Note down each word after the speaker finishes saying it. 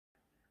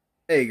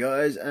Hey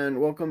guys, and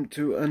welcome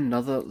to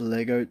another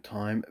Lego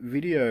Time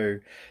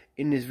video.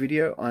 In this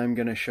video I'm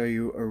going to show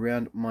you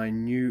around my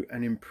new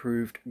and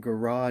improved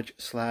garage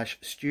slash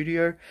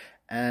studio,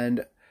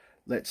 and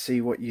let's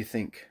see what you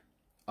think.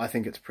 I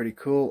think it's pretty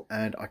cool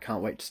and I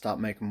can't wait to start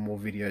making more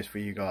videos for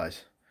you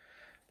guys.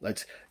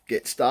 Let's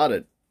get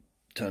started.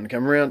 Turn the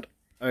camera around.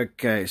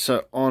 Okay,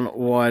 so on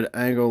wide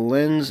angle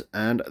lens,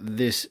 and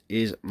this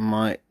is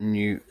my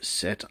new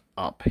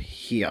setup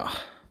here.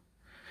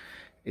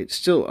 It's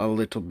still a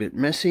little bit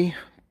messy,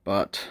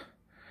 but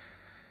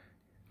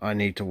I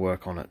need to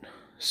work on it.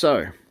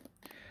 So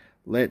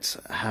let's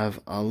have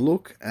a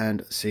look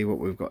and see what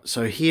we've got.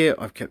 So here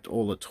I've kept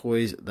all the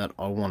toys that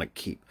I want to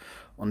keep.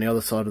 On the other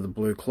side of the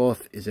blue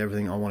cloth is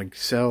everything I want to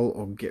sell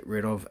or get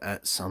rid of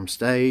at some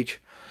stage.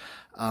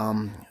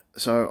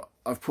 So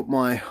I've put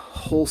my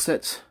haul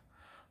sets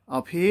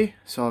up here.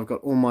 So I've got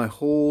all my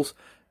hauls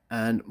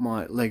and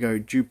my Lego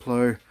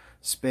Duplo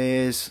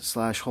spares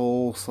slash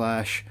haul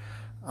slash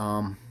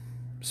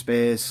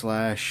spares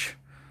slash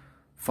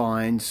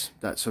finds,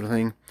 that sort of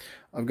thing.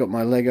 I've got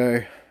my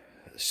Lego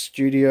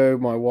studio,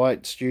 my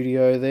white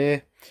studio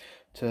there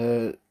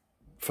to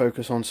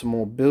focus on some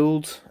more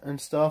builds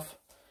and stuff.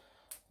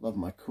 Love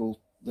my cool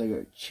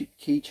Lego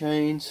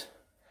keychains.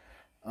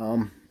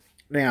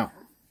 Now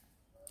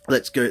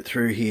let's go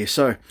through here.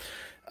 So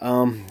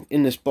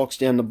in this box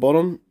down the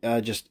bottom,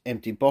 just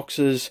empty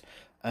boxes,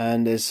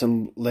 and there's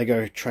some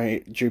Lego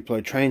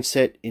Duplo train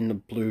set in the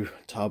blue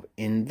tub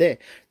in there.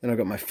 Then I've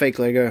got my fake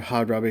Lego,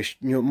 hard rubbish,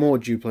 more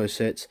Duplo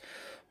sets,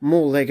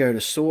 more Lego to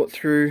sort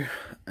through,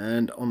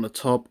 and on the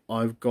top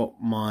I've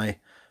got my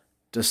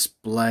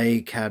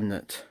display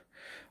cabinet.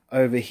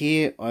 Over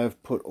here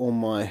I've put all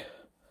my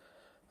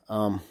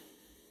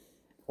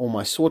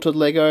sorted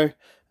Lego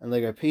and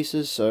Lego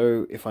pieces,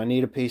 so if I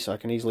need a piece I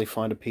can easily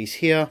find a piece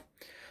here.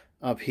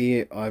 Up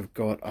here I've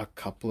got a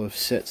couple of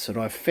sets that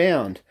I've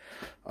found.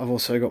 I've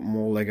also got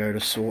more Lego to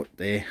sort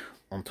there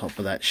on top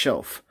of that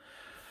shelf.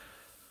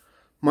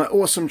 My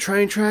awesome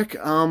train track,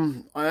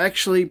 I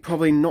actually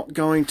probably not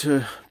going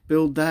to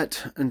build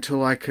that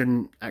until I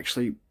can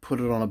actually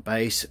put it on a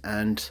base,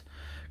 and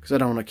because I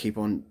don't want to keep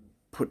on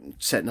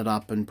setting it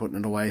up and putting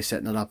it away,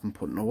 setting it up and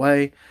putting it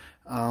away.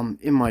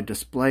 In my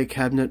display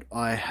cabinet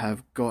I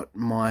have got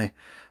my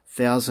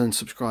 1,000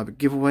 subscriber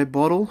giveaway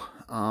bottle.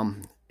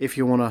 If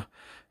you want to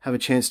have a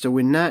chance to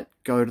win that,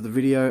 go to the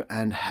video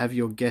and have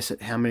your guess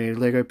at how many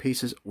Lego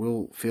pieces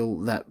will fill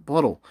that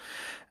bottle.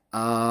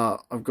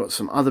 I've got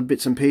some other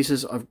bits and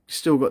pieces. I've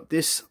still got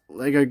this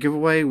Lego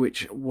giveaway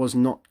which was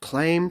not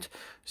claimed,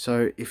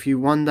 so if you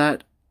won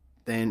that,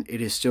 then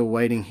it is still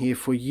waiting here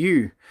for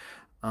you.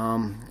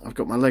 I've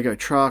got my Lego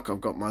truck,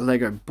 I've got my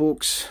Lego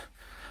books,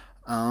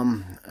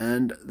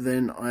 and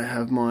then I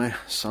have my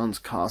son's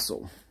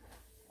castle.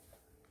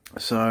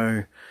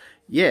 So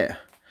yeah,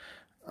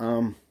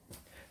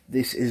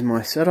 this is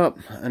my setup,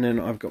 and then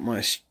I've got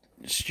my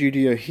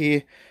studio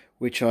here,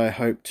 which I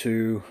hope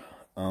to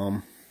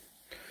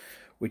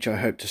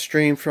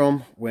stream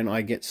from when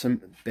I get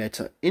some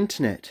better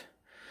internet.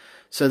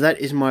 So that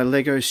is my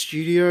Lego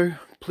studio.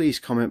 Please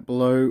comment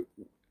below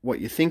what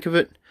you think of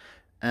it,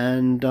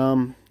 and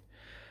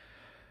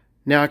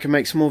now I can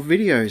make some more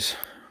videos.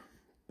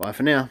 Bye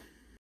for now.